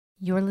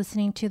You're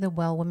listening to the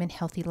Well Women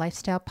Healthy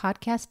Lifestyle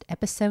Podcast,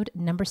 episode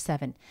number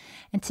 7.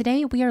 And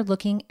today we are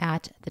looking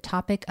at the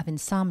topic of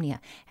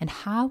insomnia and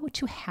how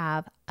to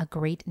have a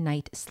great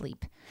night's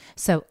sleep.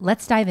 So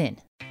let's dive in.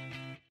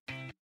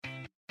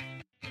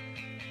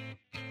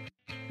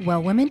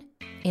 Well, women,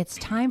 it's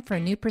time for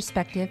a new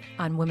perspective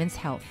on women's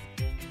health.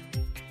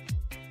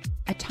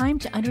 A time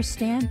to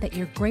understand that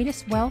your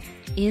greatest wealth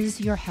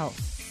is your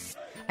health.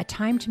 A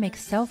time to make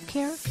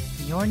self-care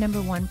your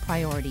number one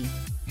priority.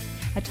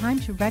 A time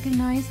to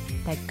recognize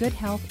that good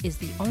health is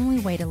the only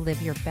way to live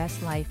your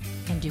best life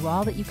and do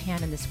all that you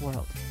can in this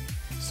world.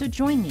 So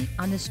join me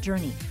on this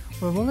journey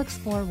where we'll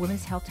explore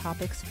women's health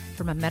topics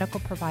from a medical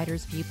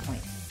provider's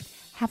viewpoint,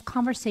 have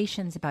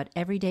conversations about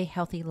everyday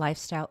healthy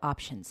lifestyle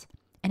options,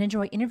 and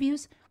enjoy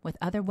interviews with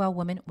other well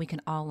women we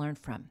can all learn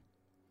from.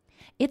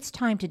 It's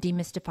time to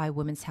demystify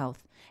women's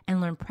health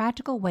and learn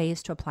practical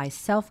ways to apply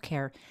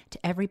self-care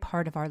to every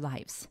part of our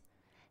lives.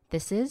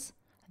 This is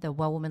the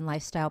Well Woman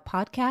Lifestyle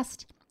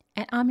Podcast,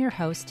 and I'm your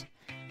host,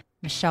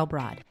 Michelle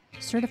Broad,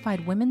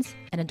 certified women's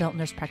and adult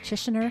nurse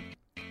practitioner,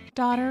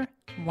 daughter,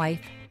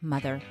 wife,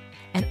 mother,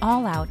 and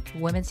all-out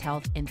women's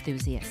health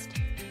enthusiast.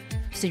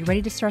 So you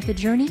ready to start the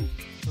journey?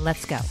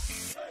 Let's go.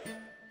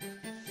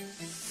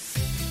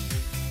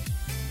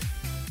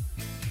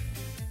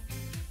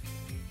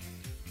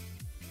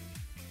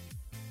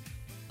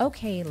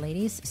 Okay,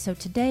 ladies, so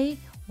today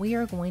we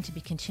are going to be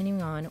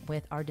continuing on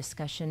with our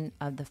discussion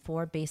of the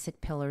 4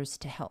 basic pillars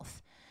to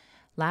health.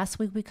 Last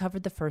week, we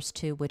covered the first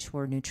 2, which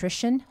were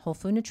nutrition, whole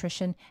food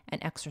nutrition,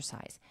 and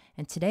exercise.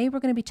 And today, we're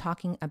going to be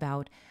talking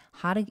about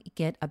how to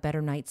get a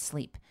better night's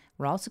sleep.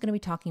 We're also going to be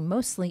talking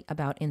mostly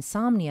about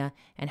insomnia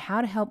and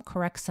how to help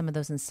correct some of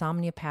those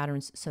insomnia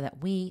patterns so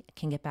that we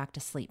can get back to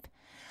sleep.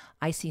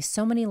 I see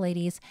so many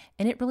ladies,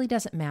 and it really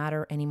doesn't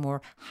matter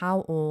anymore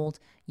how old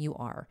you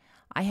are.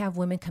 I have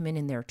women come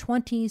in their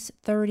 20s,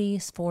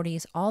 30s,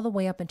 40s, all the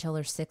way up until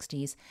their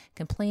 60s,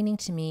 complaining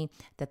to me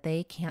that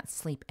they can't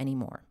sleep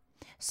anymore.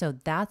 So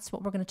that's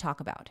what we're going to talk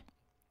about.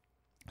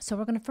 So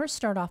we're going to first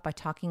start off by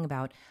talking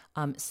about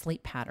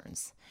sleep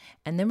patterns.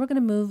 And then we're going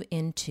to move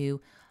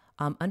into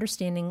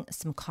understanding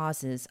some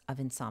causes of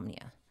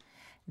insomnia.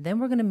 Then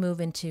we're going to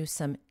move into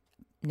some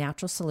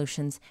natural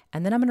solutions.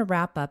 And then I'm going to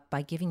wrap up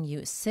by giving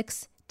you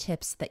 6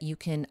 tips that you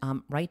can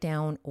write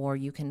down, or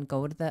you can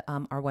go to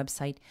our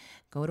website,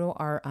 go to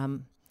our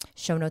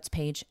show notes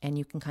page, and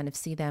you can kind of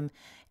see them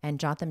and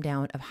jot them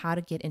down of how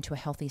to get into a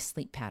healthy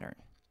sleep pattern.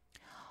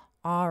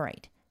 All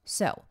right.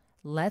 So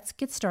let's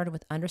get started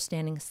with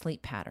understanding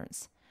sleep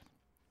patterns.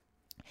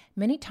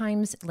 Many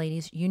times,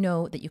 ladies, you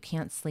know that you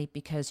can't sleep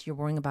because you're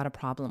worrying about a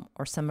problem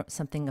or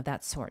something of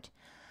that sort.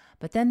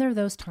 But then there are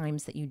those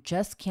times that you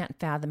just can't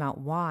fathom out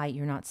why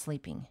you're not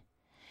sleeping.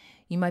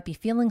 You might be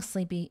feeling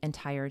sleepy and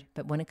tired,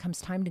 but when it comes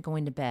time to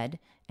going to bed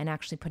and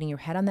actually putting your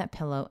head on that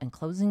pillow and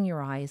closing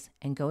your eyes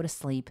and go to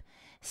sleep,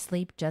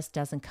 sleep just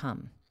doesn't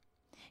come.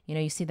 You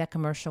know, you see that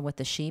commercial with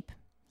the sheep,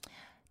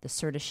 the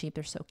Serta sheep,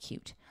 they're so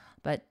cute.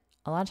 But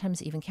a lot of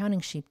times, even counting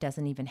sheep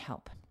doesn't even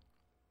help.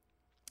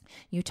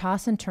 You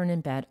toss and turn in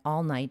bed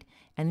all night,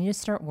 and you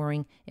start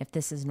worrying if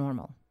this is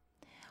normal.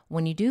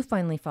 When you do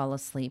finally fall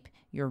asleep,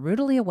 you're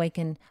rudely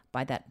awakened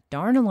by that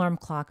darn alarm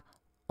clock,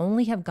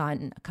 only have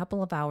gotten a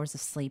couple of hours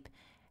of sleep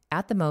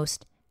at the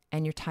most,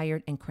 and you're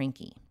tired and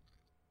cranky.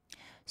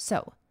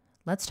 So,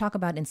 let's talk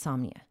about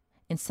insomnia.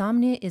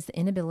 Insomnia is the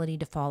inability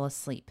to fall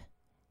asleep,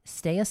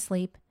 stay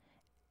asleep,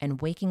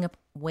 and waking up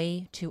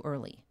way too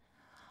early.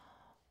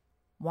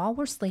 While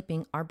we're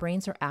sleeping, our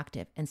brains are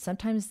active, and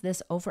sometimes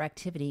this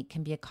overactivity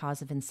can be a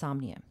cause of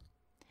insomnia.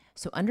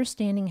 So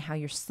understanding how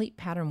your sleep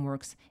pattern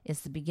works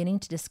is the beginning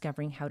to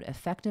discovering how to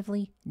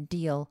effectively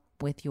deal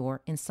with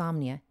your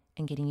insomnia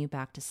and getting you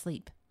back to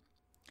sleep.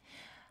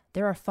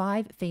 There are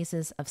 5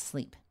 phases of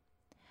sleep.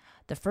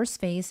 The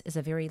first phase is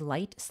a very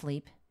light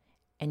sleep,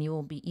 and you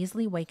will be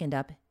easily wakened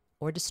up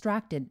or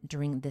distracted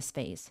during this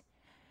phase.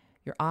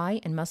 Your eye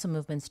and muscle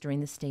movements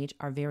during this stage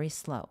are very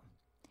slow.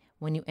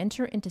 When you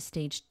enter into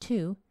stage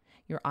 2,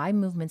 your eye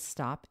movements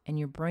stop and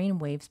your brain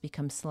waves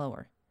become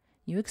slower.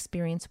 You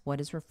experience what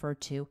is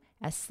referred to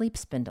as sleep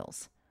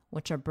spindles,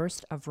 which are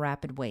bursts of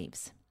rapid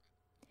waves.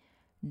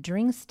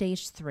 During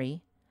stage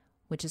 3,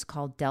 which is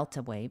called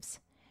delta waves,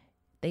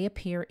 they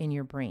appear in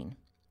your brain.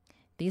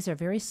 These are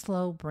very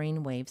slow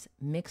brain waves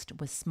mixed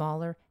with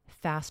smaller,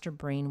 faster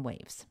brain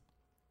waves.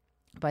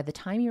 By the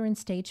time you're in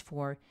stage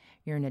 4,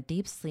 you're in a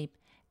deep sleep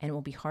and it will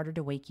be harder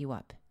to wake you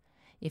up.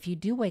 If you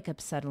do wake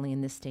up suddenly in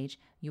this stage,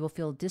 you will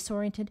feel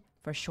disoriented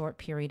for a short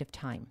period of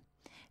time.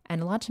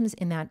 And a lot of times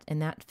in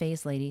that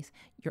phase, ladies,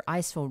 your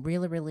eyes feel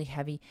really, really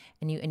heavy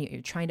and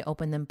you're trying to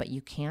open them, but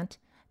you can't.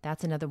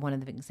 That's another one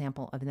of the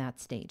example of that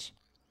stage.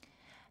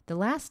 The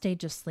last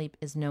stage of sleep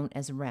is known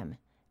as REM,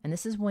 and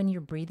this is when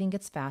your breathing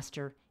gets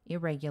faster,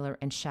 irregular,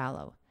 and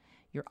shallow.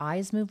 Your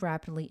eyes move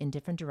rapidly in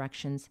different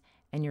directions,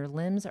 and your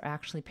limbs are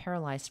actually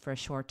paralyzed for a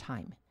short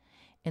time.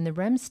 In the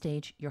REM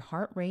stage, your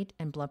heart rate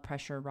and blood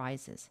pressure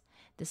rises.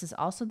 This is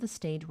also the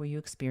stage where you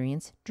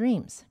experience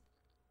dreams.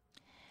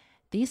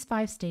 These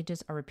 5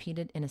 stages are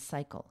repeated in a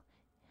cycle.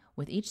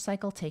 with each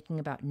cycle taking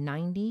about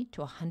 90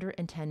 to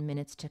 110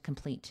 minutes to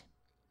complete.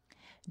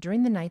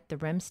 During the night, the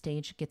REM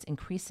stage gets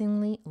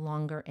increasingly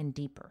longer and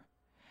deeper.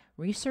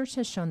 Research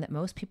has shown that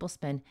most people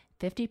spend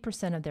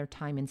 50% of their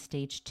time in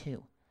stage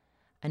 2,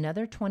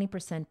 another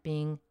 20%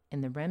 being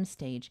in the REM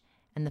stage,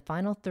 and the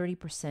final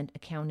 30%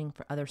 accounting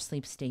for other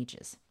sleep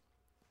stages.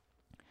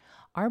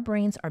 Our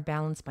brains are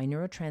balanced by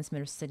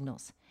neurotransmitter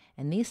signals,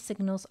 and these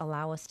signals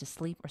allow us to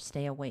sleep or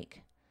stay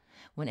awake.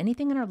 When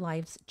anything in our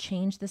lives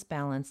change this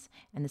balance,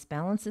 and this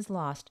balance is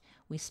lost,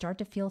 we start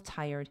to feel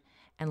tired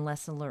and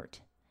less alert.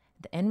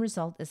 The end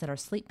result is that our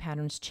sleep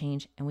patterns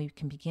change and we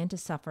can begin to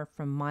suffer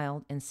from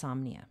mild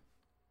insomnia.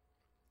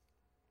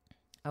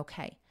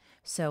 Okay,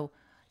 so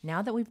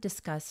now that we've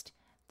discussed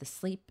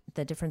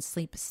the different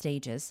sleep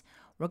stages,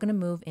 we're going to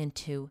move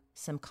into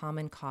some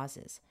common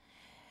causes.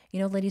 You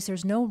know, ladies,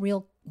 there's no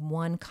real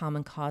one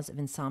common cause of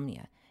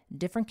insomnia.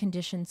 Different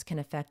conditions can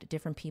affect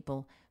different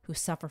people who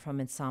suffer from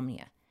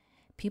insomnia.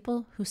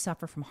 People who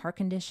suffer from heart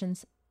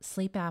conditions,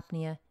 sleep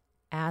apnea,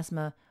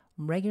 asthma,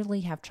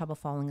 regularly have trouble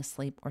falling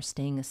asleep or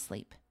staying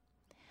asleep.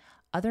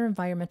 Other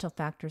environmental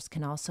factors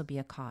can also be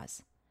a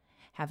cause.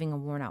 Having a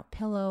worn-out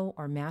pillow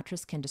or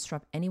mattress can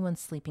disrupt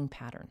anyone's sleeping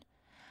pattern.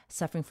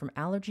 Suffering from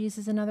allergies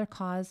is another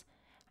cause,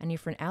 and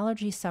if you're an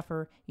allergy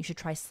sufferer, you should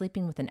try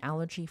sleeping with an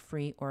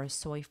allergy-free or a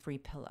soy-free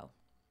pillow.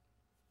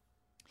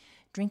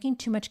 Drinking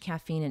too much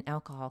caffeine and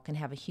alcohol can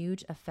have a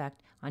huge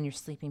effect on your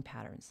sleeping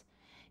patterns.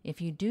 If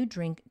you do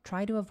drink,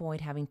 try to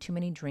avoid having too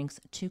many drinks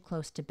too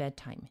close to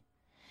bedtime.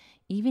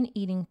 Even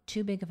eating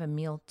too big of a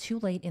meal too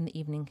late in the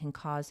evening can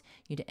cause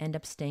you to end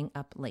up staying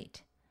up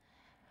late.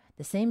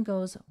 The same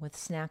goes with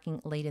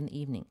snacking late in the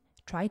evening.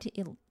 Try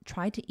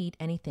to eat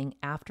anything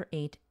after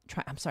 8.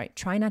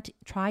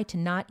 Try to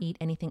not eat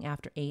anything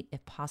after 8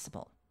 if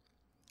possible,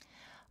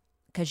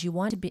 because you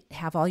want to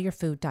have all your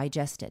food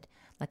digested.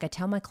 Like I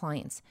tell my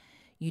clients,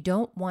 you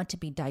don't want to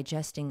be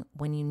digesting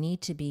when you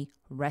need to be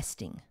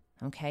resting,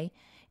 okay?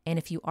 And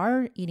if you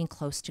are eating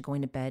close to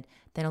going to bed,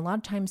 then a lot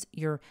of times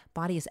your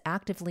body is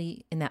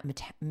actively in that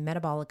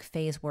metabolic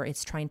phase where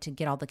it's trying to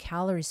get all the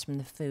calories from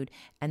the food,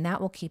 and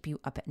that will keep you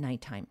up at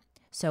nighttime.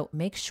 So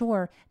make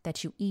sure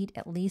that you eat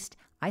at least,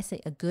 I say,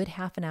 a good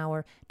half an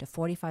hour to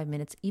 45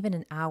 minutes, even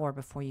an hour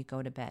before you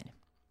go to bed.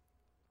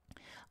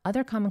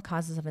 Other common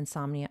causes of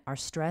insomnia are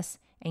stress,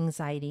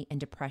 anxiety, and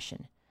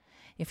depression.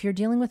 If you're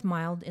dealing with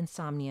mild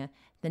insomnia,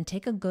 then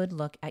take a good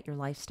look at your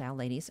lifestyle,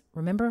 ladies.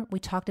 Remember, we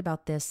talked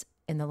about this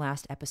in the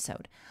last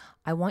episode.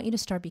 I want you to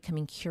start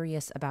becoming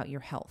curious about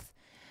your health.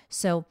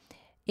 So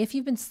if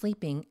you've been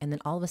sleeping and then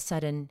all of a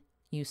sudden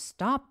you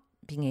stop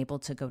being able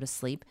to go to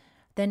sleep,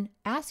 then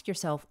ask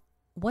yourself,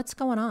 what's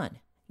going on?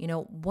 You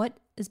know, what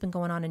has been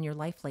going on in your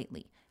life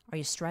lately? Are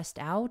you stressed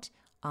out?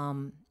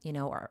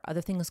 Are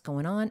other things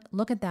going on?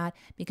 Look at that,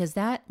 because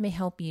that may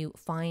help you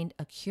find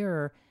a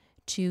cure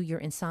to your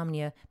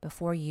insomnia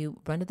before you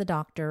run to the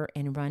doctor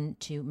and run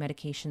to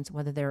medications,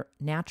 whether they're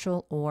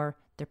natural or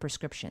they're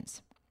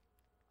prescriptions.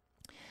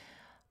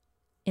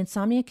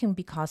 Insomnia can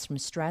be caused from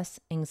stress,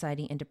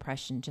 anxiety, and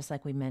depression, just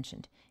like we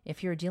mentioned.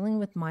 If you're dealing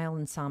with mild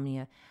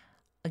insomnia,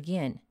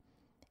 again,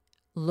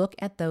 look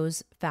at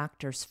those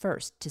factors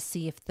first to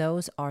see if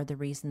those are the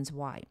reasons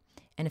why.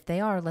 And if they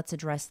are, let's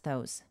address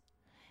those.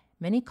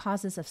 Many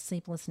causes of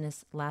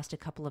sleeplessness last a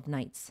couple of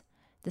nights.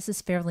 This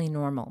is fairly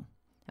normal,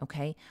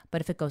 okay?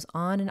 But if it goes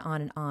on and on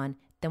and on,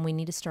 then we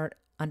need to start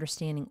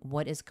understanding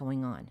what is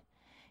going on.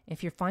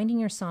 If you're finding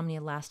your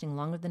insomnia lasting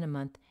longer than a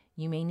month,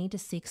 you may need to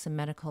seek some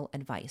medical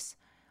advice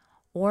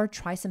or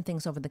try some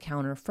things over the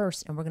counter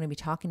first, and we're going to be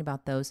talking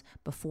about those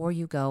before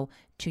you go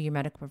to your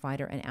medical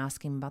provider and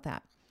ask him about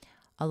that.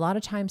 A lot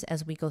of times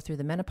as we go through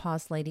the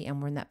menopause, lady, and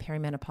we're in that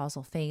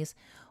perimenopausal phase,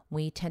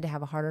 we tend to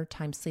have a harder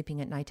time sleeping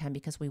at nighttime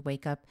because we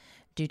wake up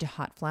due to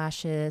hot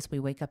flashes, we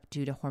wake up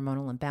due to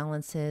hormonal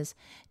imbalances,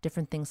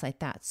 different things like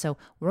that. So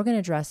we're going to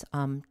address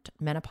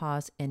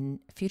menopause in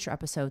future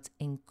episodes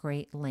in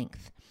great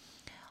length.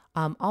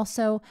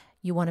 Also,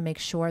 you want to make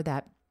sure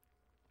that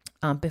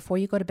before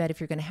you go to bed, if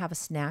you're going to have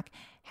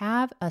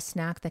a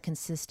snack that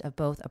consists of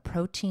both a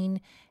protein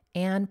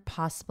and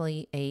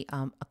possibly a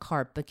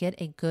carb, but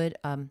get a good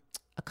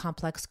a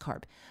complex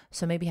carb.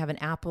 So maybe have an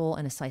apple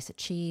and a slice of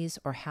cheese,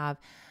 or have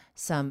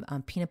some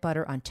peanut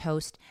butter on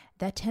toast.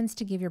 That tends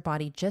to give your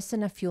body just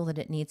enough fuel that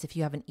it needs if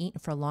you haven't eaten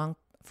for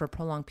a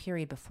prolonged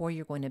period before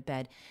you're going to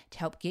bed, to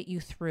help get you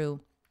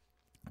through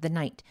the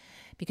night,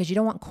 because you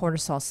don't want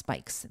cortisol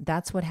spikes.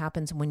 That's what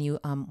happens when you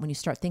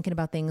start thinking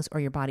about things, or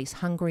your body's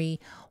hungry,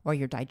 or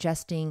you're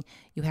digesting.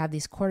 You have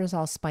these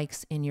cortisol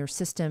spikes in your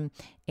system,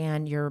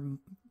 and your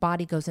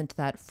body goes into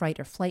that fight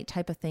or flight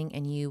type of thing,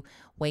 and you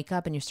wake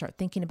up and you start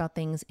thinking about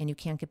things, and you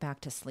can't get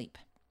back to sleep.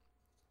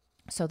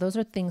 So those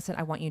are things that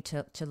I want you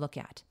to look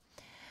at.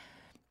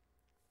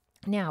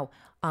 Now,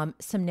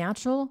 some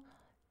natural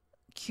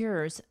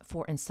cures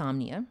for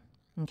insomnia,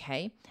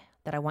 okay,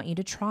 that I want you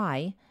to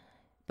try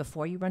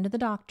before you run to the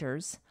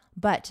doctors.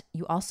 But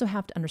you also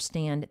have to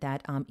understand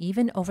that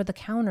even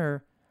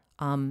over-the-counter,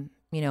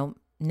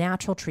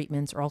 natural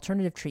treatments or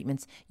alternative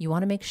treatments, you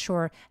want to make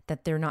sure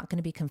that they're not going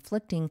to be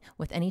conflicting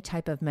with any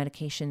type of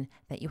medication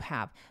that you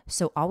have.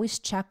 So always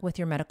check with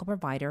your medical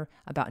provider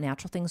about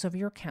natural things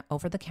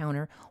over the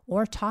counter,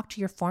 or talk to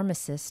your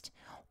pharmacist,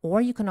 or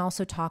you can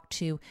also talk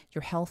to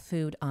your health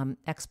food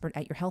expert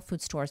at your health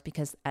food stores,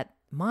 because at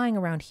mine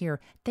around here,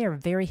 they are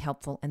very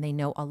helpful and they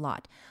know a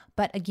lot.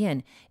 But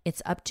again,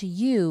 it's up to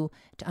you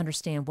to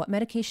understand what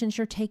medications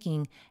you're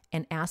taking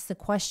and ask the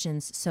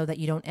questions so that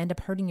you don't end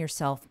up hurting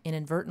yourself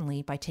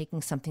inadvertently by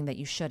taking something that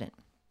you shouldn't.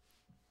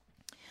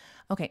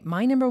 Okay,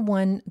 my number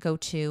one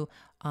go-to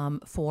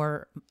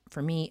for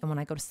me and when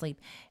I go to sleep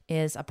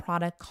is a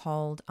product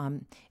called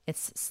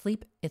it's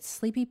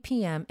Sleepy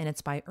PM, and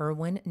it's by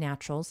Irwin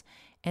Naturals,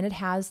 and it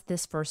has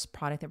this first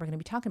product that we're going to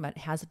be talking about.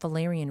 It has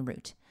valerian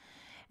root,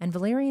 and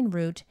valerian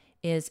root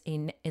is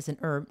an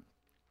herb,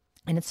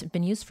 and it's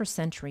been used for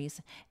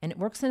centuries, and it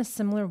works in a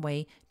similar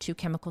way to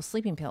chemical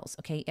sleeping pills.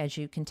 Okay, as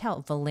you can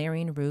tell,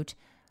 valerian root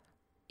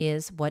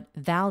is what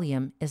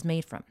Valium is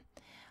made from,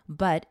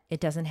 but it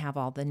doesn't have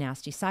all the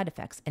nasty side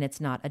effects, and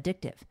it's not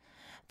addictive.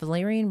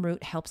 Valerian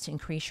root helps to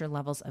increase your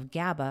levels of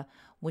GABA,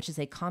 which is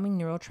a calming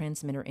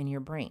neurotransmitter in your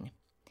brain.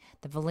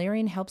 The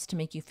valerian helps to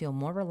make you feel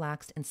more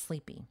relaxed and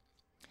sleepy.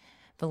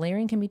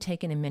 Valerian can be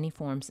taken in many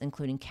forms,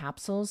 including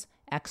capsules,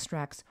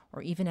 extracts,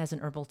 or even as an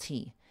herbal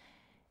tea.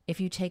 If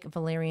you take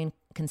valerian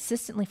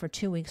consistently for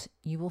 2 weeks,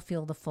 you will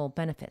feel the full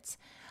benefits.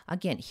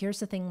 Again, here's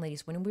the thing,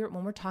 ladies, when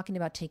we're talking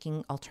about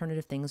taking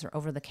alternative things or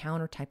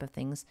over-the-counter type of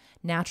things,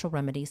 natural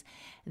remedies,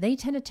 they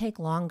tend to take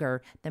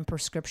longer than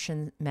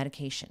prescription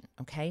medication,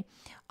 okay?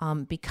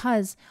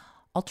 Because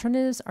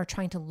alternatives are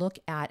trying to look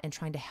at and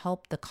trying to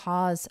help the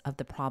cause of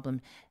the problem,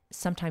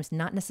 sometimes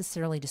not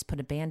necessarily just put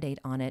a Band-Aid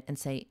on it and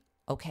say,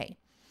 okay.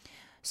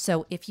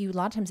 So a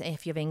lot of times,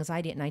 if you have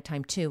anxiety at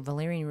nighttime too,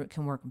 valerian root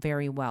can work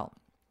very well.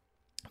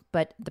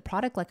 But the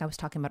product, like I was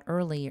talking about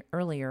earlier,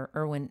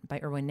 by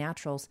Irwin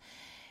Naturals,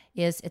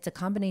 it's a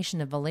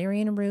combination of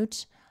valerian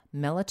root,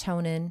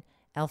 melatonin,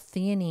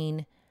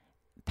 L-theanine,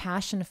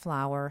 passion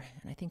flower,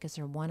 and I think is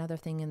there one other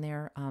thing in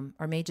there,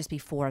 or may just be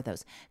 4 of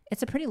those.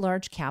 It's a pretty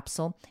large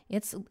capsule.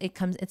 It's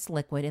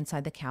liquid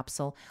inside the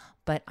capsule,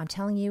 but I'm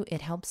telling you,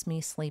 it helps me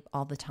sleep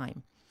all the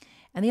time.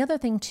 And the other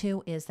thing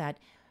too is that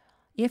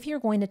if you're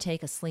going to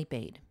take a sleep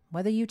aid,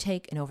 whether you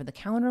take an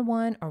over-the-counter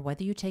one or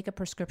whether you take a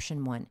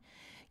prescription one,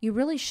 you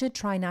really should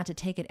try not to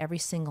take it every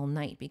single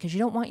night, because you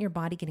don't want your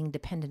body getting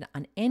dependent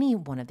on any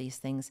one of these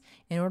things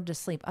in order to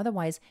sleep.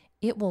 Otherwise,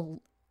 it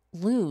will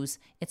lose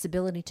its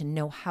ability to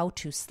know how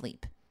to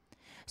sleep.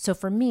 So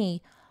for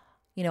me,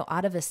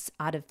 out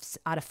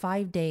of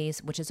 5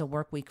 days, which is a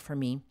work week for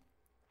me,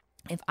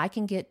 if I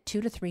can get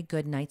 2 to 3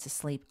 good nights of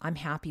sleep, I'm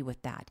happy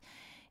with that.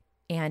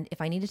 And if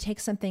I need to take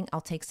something,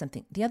 I'll take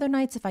something. The other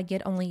nights, if I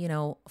get only,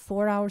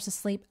 4 hours of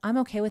sleep, I'm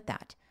okay with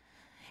that.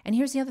 And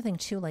here's the other thing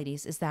too,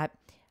 ladies, is that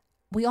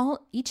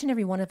each and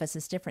every one of us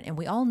is different, and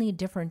we all need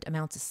different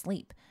amounts of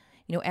sleep.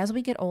 As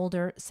we get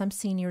older, some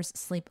seniors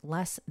sleep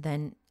less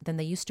than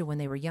they used to when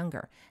they were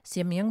younger.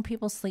 Some young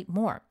people sleep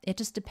more. It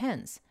just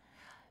depends.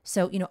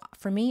 So,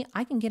 for me,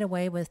 I can get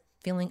away with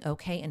feeling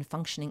okay and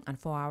functioning on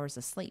 4 hours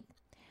of sleep.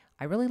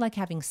 I really like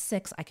having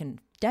 6. I can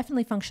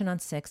definitely function on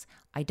 6.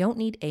 I don't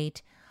need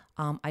 8.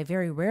 I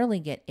very rarely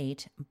get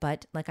 8,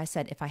 but like I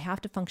said, if I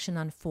have to function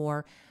on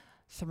 4,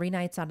 3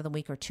 nights out of the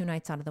week or 2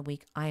 nights out of the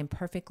week, I am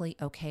perfectly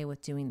okay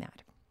with doing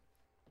that.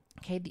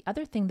 Okay, the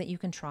other thing that you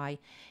can try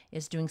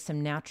is doing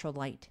some natural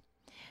light.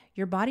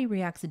 Your body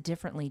reacts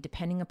differently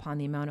depending upon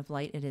the amount of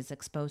light it is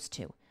exposed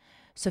to.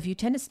 So if you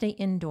tend to stay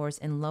indoors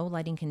in low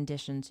lighting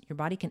conditions, your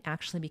body can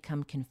actually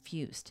become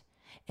confused.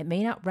 It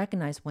may not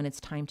recognize when it's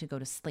time to go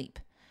to sleep.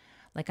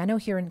 Like I know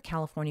here in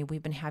California,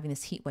 we've been having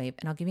this heat wave,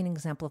 and I'll give you an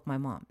example of my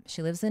mom.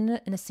 She lives in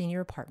a senior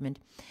apartment,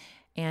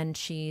 and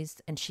she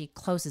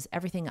closes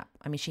everything up.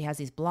 I mean, she has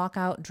these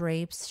block-out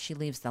drapes. She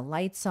leaves the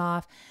lights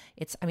off.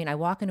 I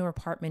walk into her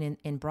apartment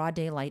in broad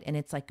daylight, and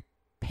it's like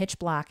pitch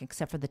black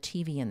except for the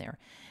TV in there.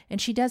 And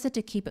she does it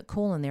to keep it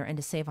cool in there and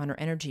to save on her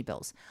energy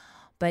bills.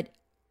 But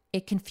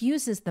it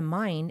confuses the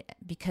mind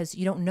because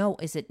you don't know,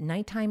 is it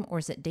nighttime or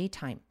is it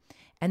daytime?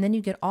 And then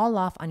you get all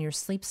off on your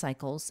sleep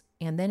cycles,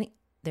 and then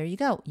there you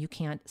go. You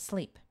can't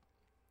sleep.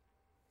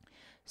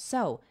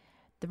 So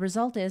the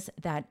result is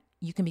that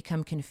you can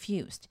become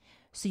confused.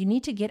 So you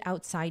need to get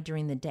outside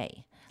during the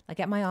day. Like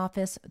at my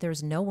office,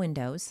 there's no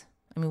windows.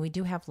 I mean, we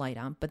do have light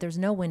on, but there's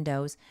no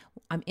windows.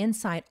 I'm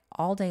inside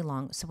all day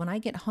long. So when I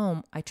get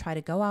home, I try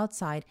to go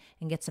outside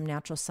and get some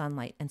natural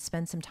sunlight and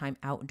spend some time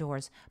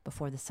outdoors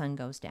before the sun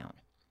goes down.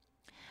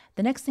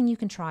 The next thing you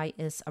can try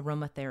is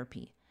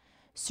aromatherapy.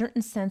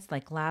 Certain scents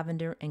like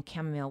lavender and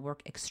chamomile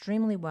work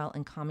extremely well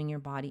in calming your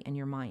body and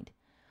your mind.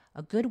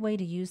 A good way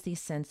to use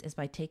these scents is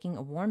by taking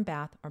a warm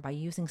bath or by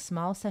using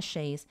small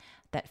sachets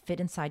that fit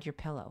inside your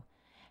pillow.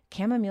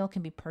 Chamomile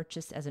can be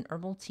purchased as an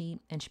herbal tea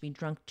and should be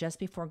drunk just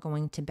before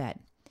going to bed.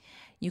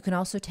 You can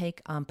also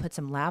put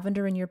some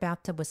lavender in your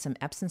bathtub with some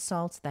Epsom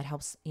salts. That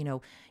helps,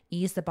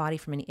 ease the body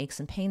from any aches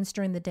and pains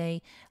during the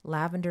day.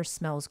 Lavender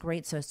smells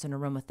great, so it's an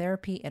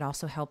aromatherapy. It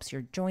also helps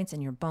your joints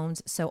and your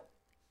bones. So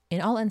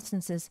in all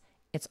instances,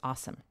 it's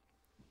awesome.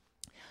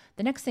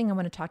 The next thing I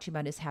want to talk to you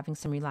about is having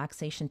some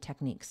relaxation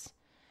techniques.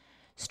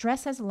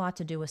 Stress has a lot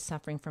to do with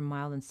suffering from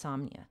mild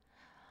insomnia.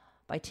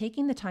 By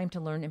taking the time to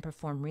learn and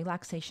perform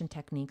relaxation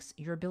techniques,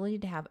 your ability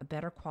to have a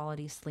better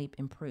quality sleep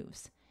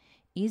improves.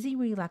 Easy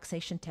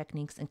relaxation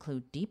techniques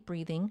include deep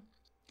breathing,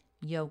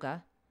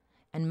 yoga,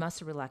 and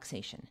muscle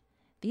relaxation.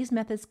 These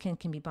methods can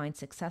combine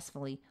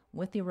successfully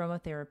with the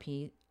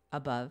aromatherapy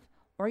above,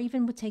 or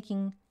even with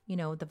taking,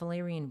 the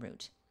valerian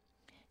root.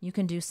 You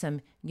can do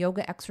some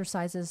yoga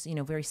exercises,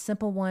 very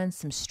simple ones,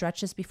 some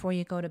stretches before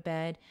you go to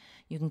bed.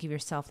 You can give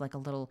yourself like a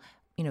little,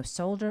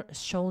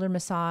 shoulder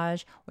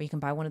massage, or you can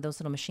buy one of those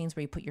little machines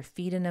where you put your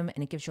feet in them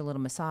and it gives you a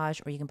little massage,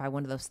 or you can buy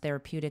one of those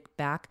therapeutic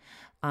back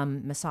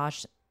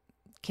massage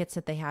kits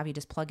that they have. You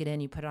just plug it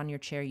in, you put it on your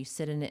chair, you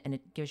sit in it, and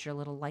it gives you a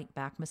little light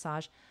back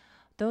massage.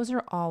 Those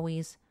are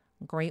always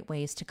great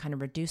ways to kind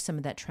of reduce some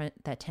of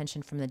that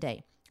tension from the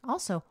day.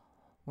 Also,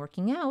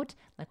 working out,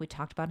 like we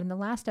talked about in the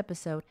last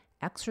episode,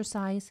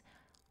 exercise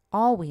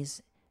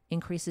always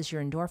increases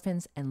your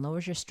endorphins and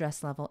lowers your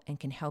stress level and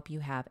can help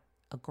you have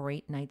a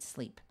great night's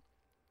sleep.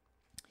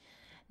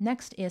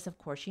 Next is, of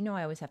course,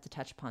 I always have to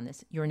touch upon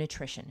this, your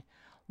nutrition.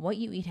 What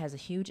you eat has a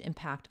huge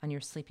impact on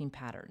your sleeping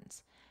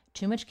patterns.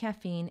 Too much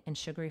caffeine and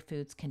sugary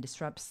foods can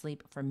disrupt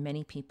sleep for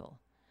many people.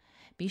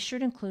 Be sure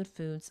to include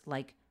foods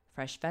like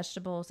fresh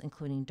vegetables,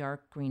 including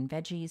dark green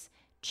veggies,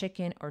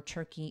 chicken or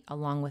turkey,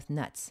 along with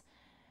nuts.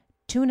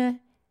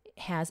 Tuna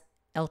has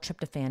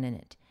L-tryptophan in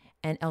it,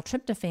 and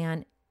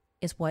L-tryptophan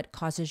is what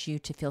causes you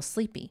to feel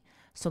sleepy.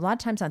 So a lot of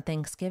times on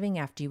Thanksgiving,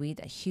 after you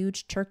eat a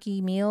huge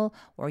turkey meal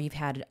or you've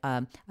had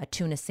a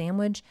tuna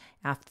sandwich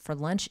for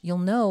lunch, you'll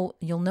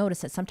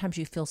notice that sometimes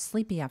you feel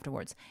sleepy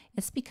afterwards.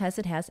 It's because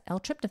it has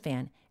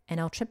L-tryptophan, and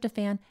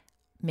L-tryptophan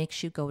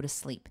makes you go to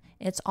sleep.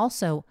 It's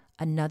also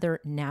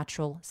another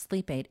natural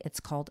sleep aid. It's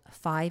called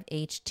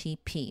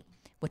 5-HTP,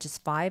 which is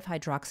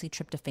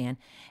 5-hydroxytryptophan,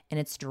 and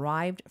it's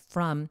derived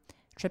from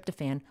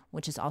tryptophan,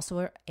 which is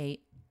also a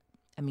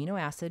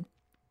amino acid,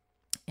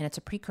 and it's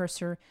a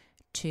precursor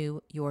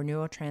to your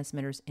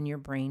neurotransmitters in your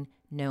brain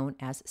known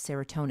as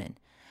serotonin.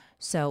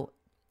 So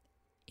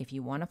if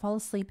you want to fall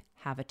asleep,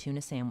 have a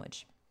tuna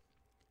sandwich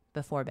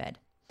before bed,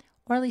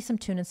 or at least some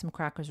tuna and some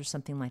crackers or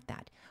something like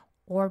that,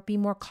 or be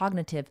more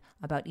cognitive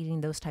about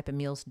eating those type of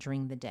meals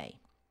during the day.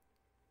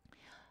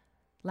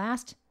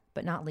 Last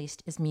but not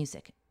least is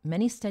music.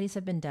 Many studies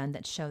have been done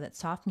that show that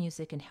soft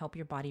music can help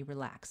your body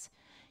relax.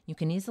 You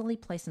can easily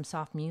play some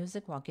soft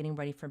music while getting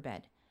ready for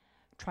bed.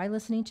 Try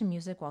listening to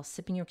music while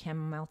sipping your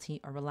chamomile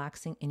tea or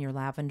relaxing in your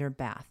lavender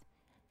bath.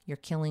 You're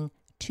killing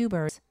 2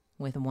 birds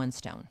with 1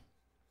 stone.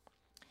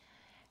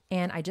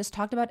 And I just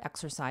talked about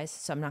exercise,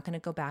 so I'm not going to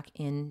go back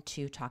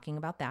into talking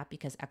about that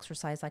because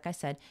exercise, like I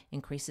said,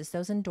 increases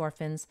those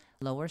endorphins,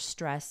 lowers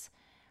stress,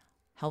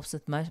 helps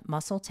with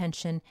muscle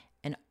tension,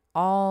 and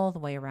all the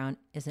way around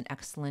is an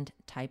excellent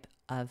type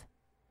of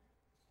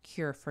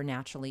cure for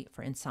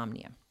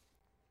insomnia.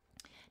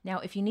 Now,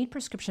 if you need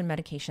prescription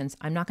medications,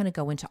 I'm not going to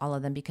go into all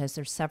of them because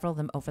there's several of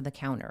them over the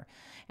counter,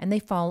 and they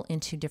fall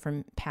into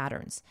different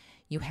patterns.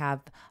 You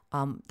have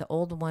the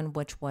old one,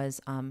 which was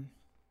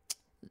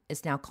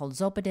is now called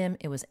Zolpidem.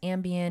 It was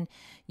Ambien.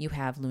 You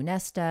have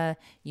Lunesta.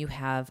 You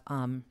have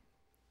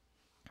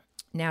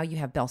now you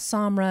have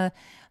Belsomra. A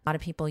lot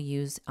of people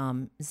use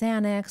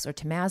Xanax or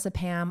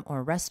Temazepam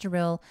or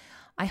Restoril.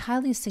 I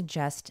highly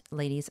suggest,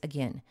 ladies,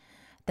 again,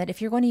 that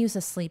if you're going to use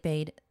a sleep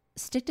aid,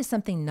 stick to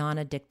something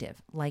non-addictive,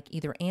 like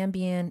either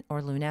Ambien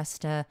or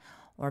Lunesta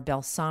or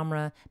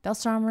Belsomra.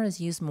 Belsomra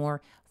is used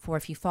more for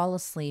if you fall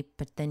asleep,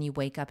 but then you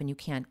wake up and you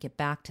can't get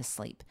back to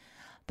sleep.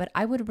 But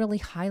I would really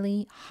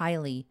highly,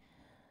 highly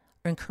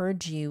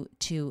encourage you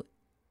to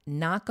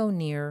not go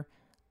near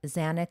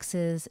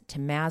Xanaxes,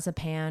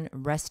 Temazepam,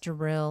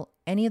 Restoril,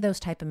 any of those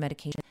type of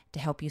medications to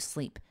help you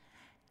sleep.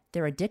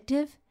 They're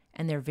addictive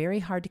and they're very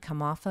hard to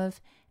come off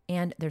of,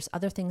 and there's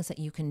other things that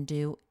you can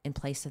do in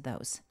place of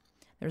those.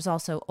 There's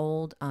also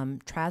old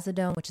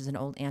Trazodone, which is an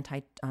old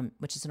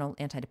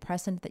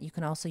antidepressant that you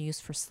can also use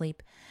for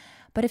sleep.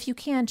 But if you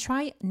can,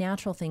 try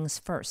natural things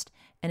first.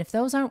 And if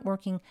those aren't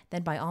working,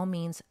 then by all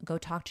means, go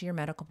talk to your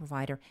medical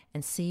provider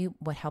and see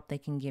what help they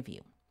can give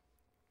you.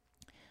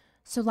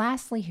 So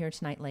lastly here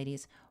tonight,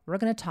 ladies, we're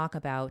going to talk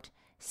about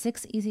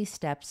 6 easy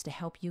steps to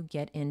help you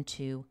get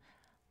into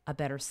a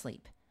better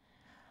sleep.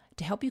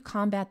 To help you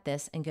combat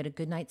this and get a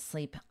good night's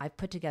sleep, I've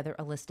put together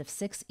a list of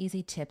 6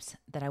 easy tips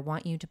that I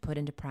want you to put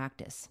into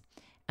practice.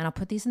 And I'll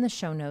put these in the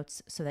show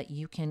notes so that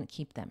you can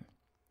keep them.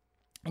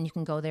 And you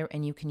can go there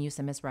and you can use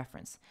them as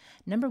reference.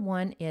 Number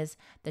 1 is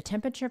the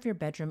temperature of your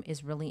bedroom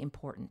is really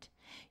important.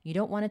 You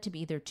don't want it to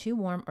be either too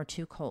warm or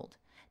too cold.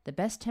 The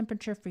best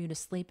temperature for you to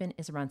sleep in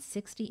is around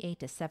 68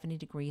 to 70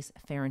 degrees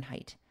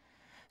Fahrenheit.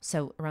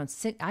 So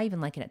I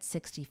even like it at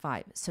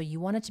 65. So you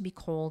want it to be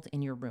cold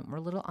in your room. We're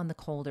a little on the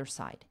colder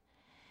side.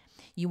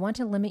 You want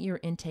to limit your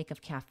intake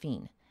of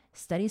caffeine.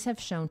 Studies have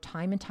shown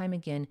time and time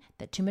again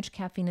that too much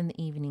caffeine in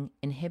the evening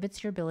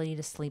inhibits your ability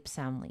to sleep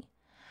soundly.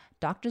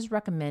 Doctors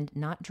recommend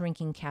not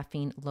drinking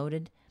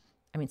caffeine-loaded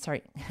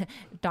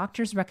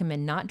doctors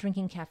recommend not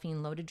drinking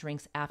caffeine-loaded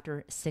drinks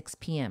after 6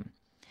 p.m.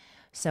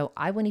 So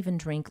I wouldn't even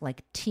drink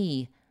like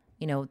tea,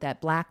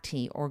 that black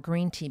tea or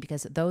green tea,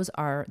 because those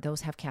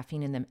have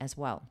caffeine in them as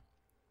well.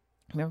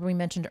 Remember we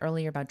mentioned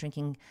earlier about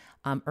drinking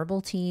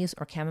herbal teas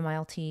or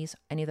chamomile teas?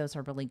 Any of those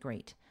are really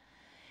great.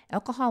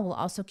 Alcohol will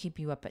also keep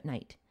you up at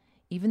night.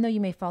 Even though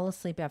you may fall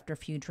asleep after a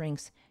few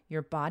drinks,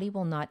 your body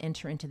will not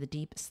enter into the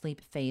deep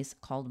sleep phase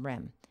called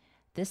REM.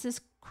 This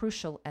is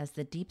crucial, as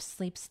the deep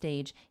sleep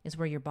stage is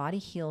where your body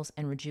heals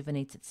and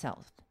rejuvenates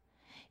itself.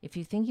 If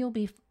you think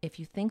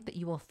that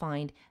you will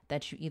find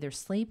that you either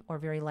sleep or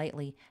very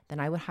lightly, then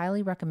I would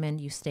highly recommend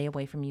you stay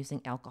away from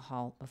using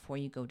alcohol before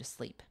you go to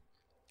sleep.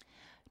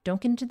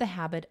 Don't get into the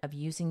habit of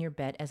using your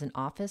bed as an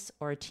office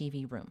or a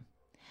TV room.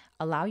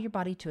 Allow your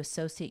body to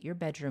associate your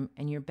bedroom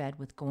and your bed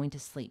with going to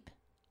sleep.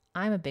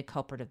 I'm a big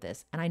culprit of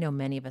this, and I know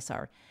many of us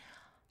are.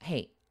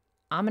 Hey,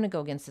 I'm going to go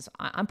against this.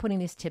 I'm putting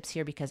these tips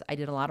here because I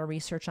did a lot of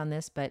research on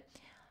this, but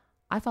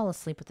I fall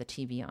asleep with the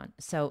TV on.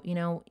 So,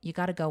 you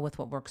got to go with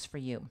what works for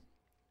you.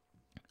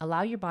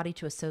 Allow your body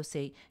to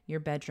associate your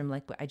bedroom,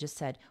 like what I just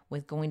said,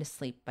 with going to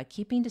sleep. By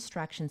keeping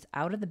distractions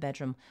out of the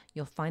bedroom,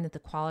 you'll find that the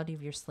quality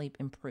of your sleep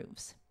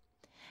improves.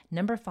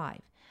 Number 5,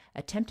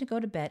 attempt to go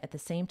to bed at the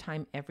same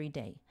time every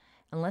day,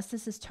 unless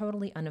this is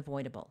totally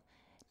unavoidable.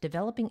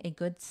 Developing a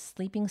good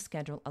sleeping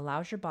schedule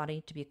allows your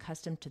body to be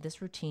accustomed to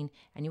this routine,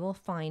 and you will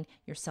find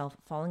yourself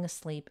falling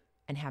asleep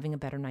and having a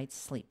better night's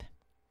sleep.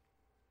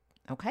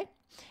 Okay?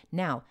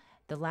 Now,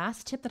 the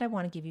last tip that I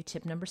want to give you,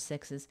 tip number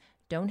 6, is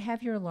don't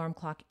have your alarm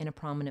clock in a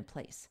prominent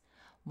place.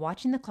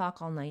 Watching the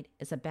clock all night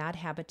is a bad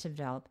habit to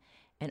develop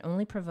and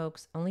only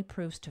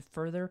proves to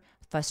further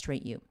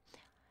frustrate you.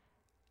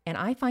 And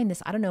I find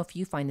this, I don't know if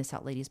you find this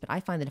out, ladies, but I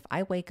find that if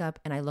I wake up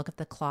and I look at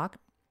the clock,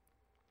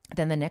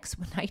 then the next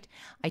night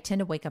I tend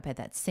to wake up at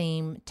that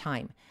same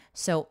time.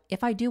 So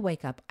if I do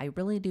wake up, I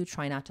really do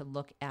try not to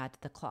look at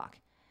the clock.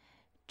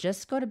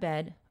 Just go to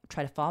bed,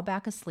 try to fall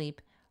back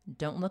asleep,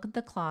 don't look at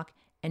the clock,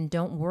 and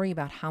don't worry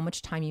about how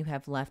much time you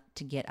have left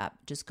to get up.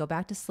 Just go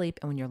back to sleep,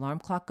 and when your alarm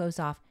clock goes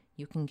off,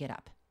 you can get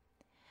up.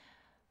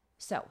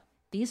 So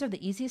these are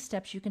the easiest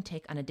steps you can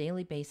take on a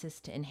daily basis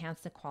to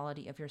enhance the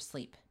quality of your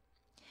sleep.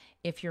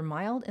 If your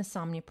mild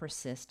insomnia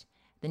persists,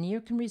 then you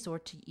can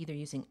resort to either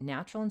using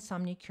natural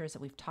insomnia cures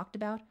that we've talked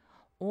about,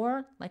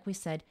 or, like we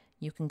said,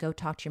 you can go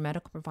talk to your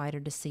medical provider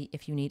to see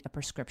if you need a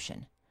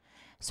prescription.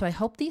 So I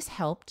hope these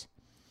helped,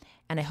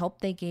 and I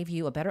hope they gave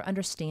you a better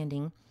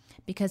understanding,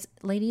 because,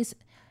 ladies,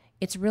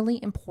 it's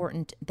really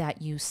important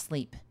that you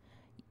sleep.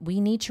 We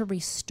need to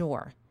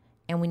restore,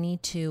 and we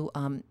need to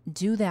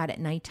do that at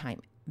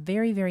nighttime.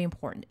 Very, very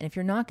important. And if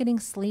you're not getting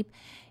sleep,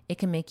 it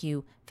can make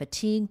you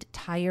fatigued,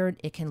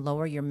 tired. It can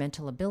lower your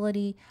mental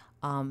ability.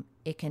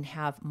 It can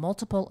have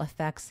multiple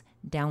effects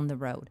down the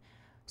road.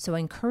 So I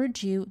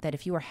encourage you that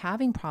if you are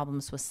having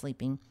problems with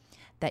sleeping,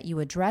 that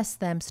you address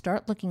them,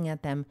 start looking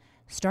at them,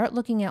 start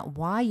looking at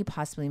why you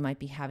possibly might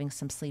be having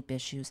some sleep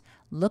issues,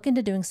 look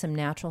into doing some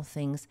natural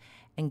things,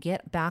 and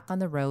get back on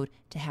the road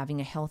to having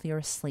a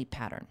healthier sleep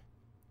pattern.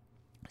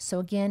 So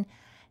again,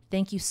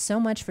 thank you so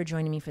much for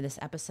joining me for this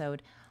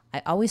episode.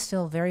 I always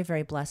feel very,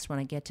 very blessed when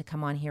I get to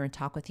come on here and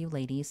talk with you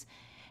ladies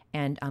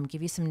and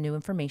give you some new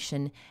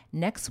information.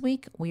 Next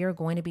week, we are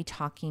going to be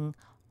talking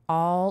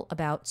all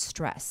about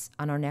stress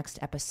on our next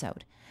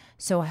episode.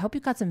 So I hope you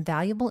got some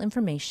valuable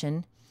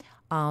information.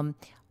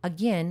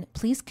 Again,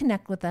 please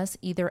connect with us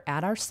either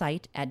at our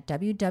site at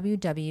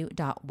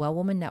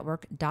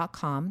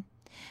www.wellwomannetwork.com.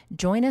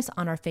 Join us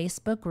on our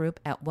Facebook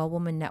group at Well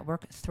Woman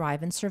Network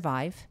Thrive and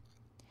Survive,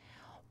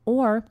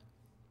 or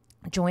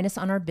join us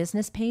on our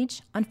business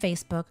page on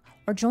Facebook,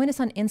 or join us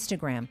on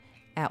Instagram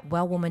at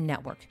Well Woman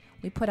Network.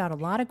 We put out a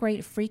lot of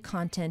great free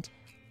content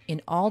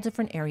in all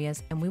different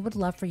areas, and we would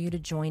love for you to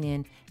join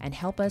in and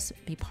help us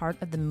be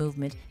part of the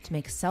movement to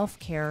make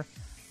self-care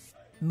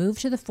move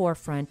to the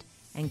forefront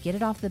and get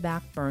it off the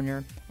back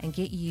burner and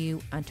get you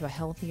onto a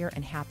healthier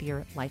and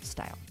happier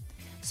lifestyle.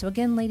 So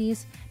again,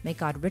 ladies, may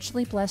God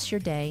richly bless your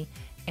day,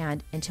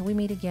 and until we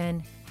meet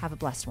again, have a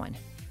blessed one.